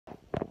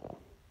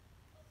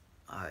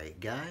Alright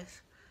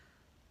guys,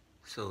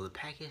 so the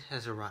package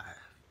has arrived.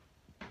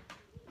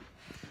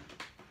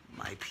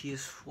 My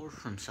PS4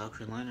 from South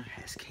Carolina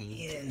has came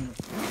in.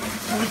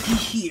 Looky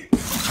here.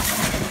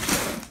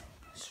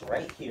 It's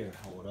right here.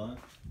 Hold on.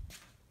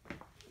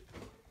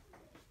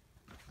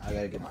 I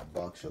gotta get my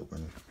box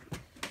open.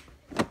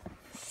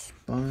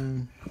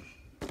 Spun.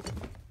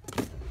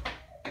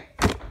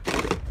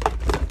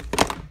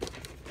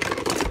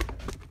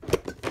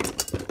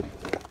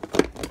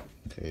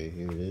 Okay,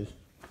 here it is.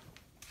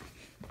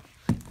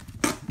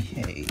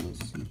 Okay, let's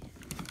see.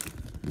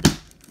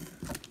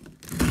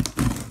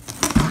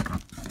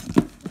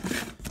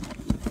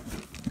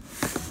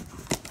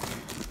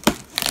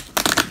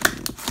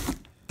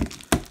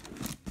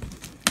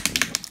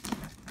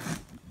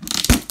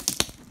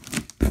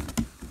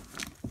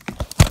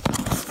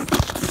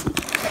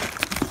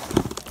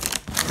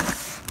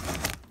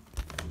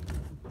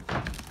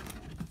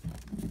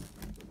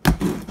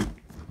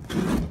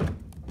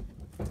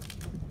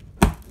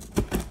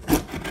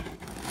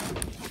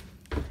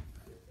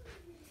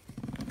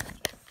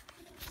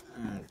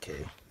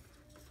 Okay.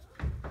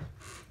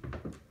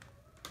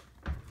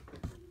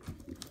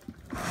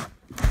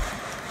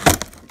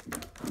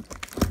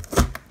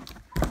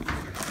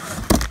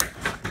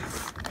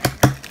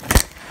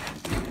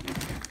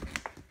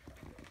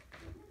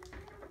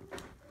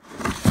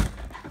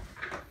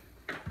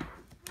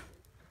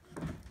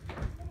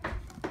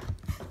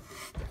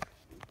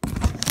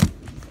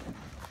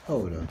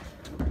 Hold on.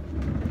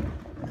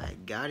 I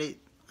got it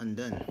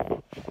undone.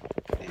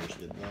 There's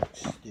the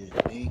box. There's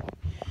the thing.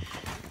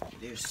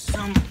 There's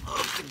some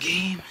of the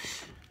games.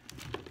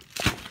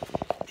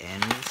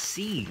 And we'll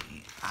see.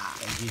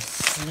 As you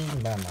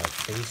seen by my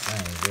face, I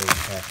am very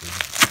happy.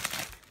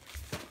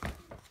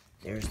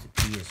 There's the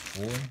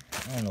PS4.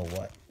 I don't know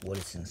what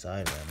it's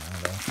inside right now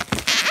though.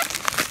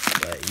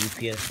 But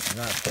UPS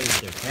not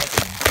placed their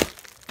packaging.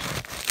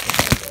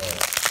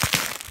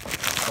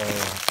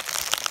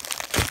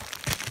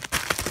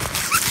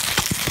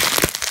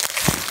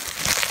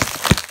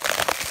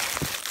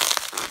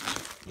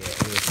 Yeah,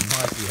 it was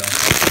mossy, huh?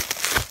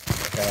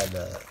 Got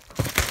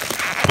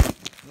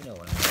you know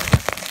what I mean,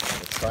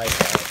 the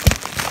tripod.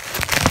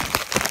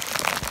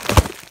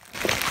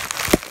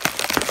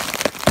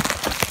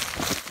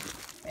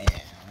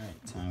 Man, alright,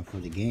 time for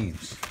the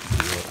games.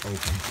 We'll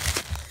open.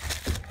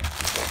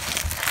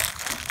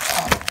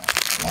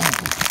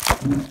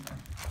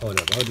 Hold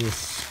up, I'll do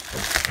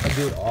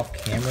it off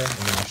camera and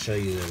then I'll show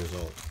you the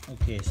result.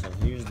 Okay, so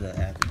here's the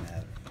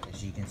aftermath.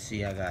 As you can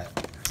see, I got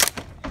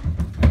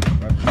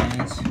rubber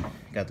bands,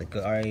 got the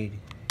guide,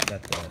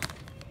 got the...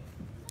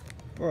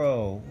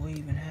 Bro, what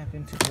even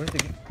happened to...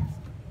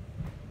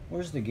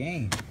 Where's the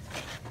game?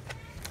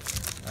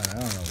 I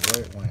don't know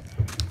where it went.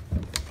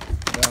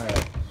 Got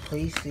a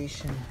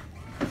PlayStation...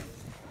 I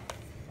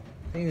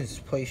think it's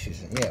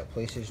PlayStation. Yeah,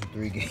 PlayStation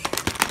 3 game.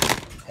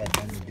 Had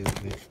nothing to do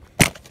with it.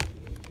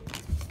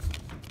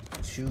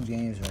 2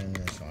 games are in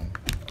this one.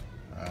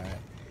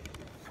 Alright.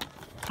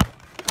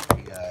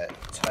 We got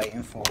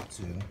Titanfall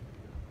 2.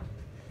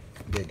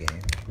 Good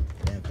game.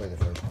 Didn't play the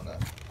first one though.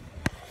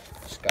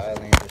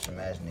 Skylanders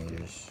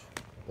Imaginators.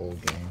 Old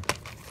game.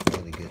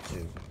 Really good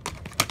too.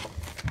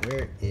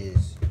 Where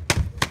is...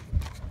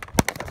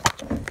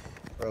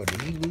 Bro,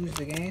 did he lose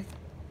the game?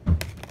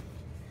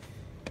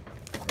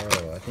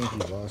 Bro, I think he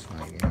lost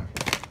my game.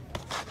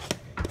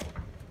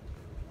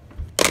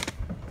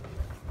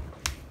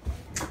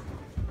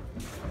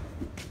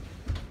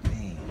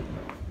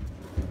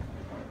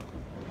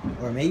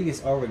 Or maybe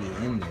it's already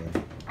in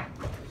there.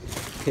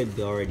 Could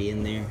be already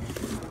in there.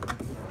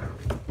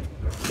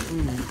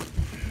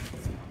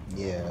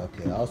 Yeah,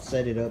 okay. I'll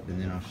set it up and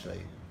then I'll show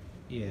you.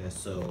 Yeah,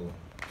 so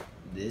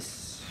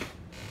this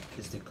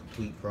is the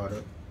complete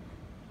product.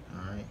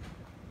 Alright.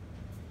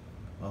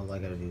 All I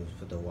gotta do is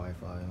put the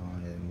Wi-Fi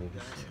on and move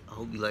it. I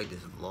hope you like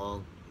this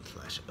vlog /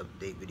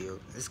 update video.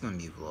 It's gonna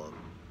be a vlog.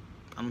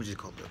 I'm gonna just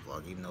call it a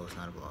vlog. Even though it's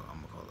not a vlog,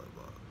 I'm gonna call it a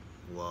vlog.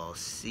 Well, I'll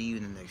see you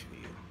in the next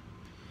video.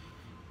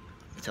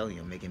 I'm telling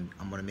you,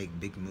 I'm gonna make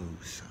big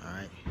moves,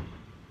 alright?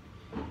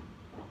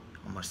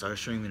 I'm gonna start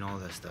streaming all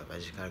that stuff. I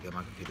just gotta get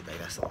my computer back.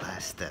 That's the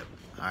last step.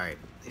 Alright,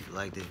 if you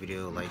like this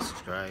video, like,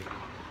 subscribe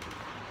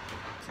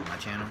to my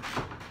channel.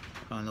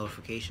 Turn on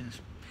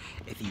notifications,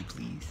 if you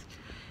please.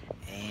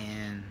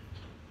 And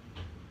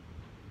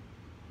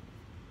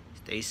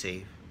stay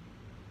safe.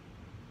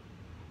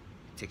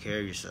 Take care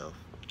of yourself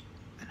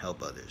and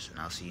help others. And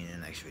I'll see you in the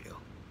next video.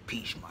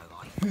 Peace, my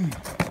life.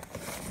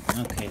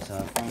 Okay, so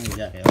I finally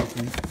got it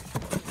open.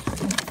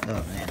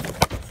 Oh man,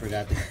 I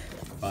forgot the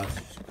box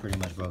was pretty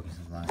much broken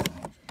since last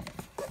time.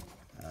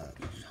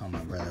 How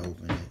my brother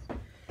opened it.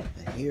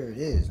 But here it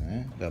is,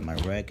 man. Got my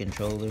red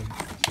controller.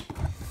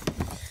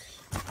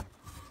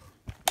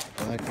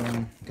 Black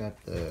one.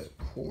 Got the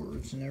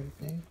cords and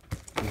everything.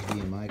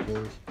 HDMI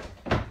cords.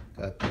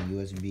 Got the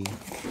USB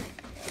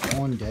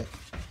on deck.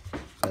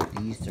 Got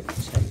these to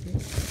protect it.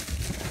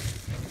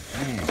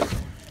 Man,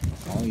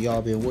 all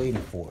y'all been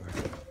waiting for.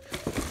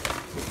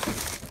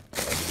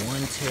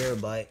 1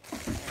 terabyte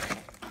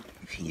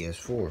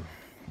PS4.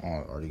 Oh,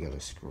 I already got a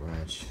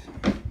scratch.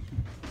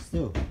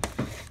 Still,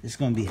 it's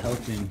gonna be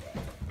helping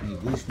me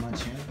boost my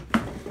channel.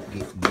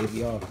 Give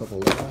y'all a couple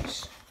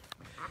laughs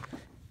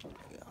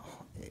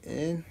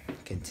and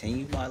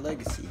continue my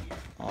legacy.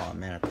 Oh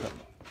man, I cut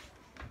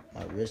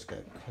my wrist got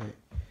cut.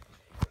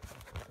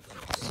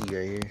 See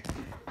right here.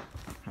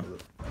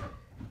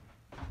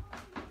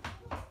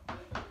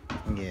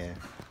 Yeah.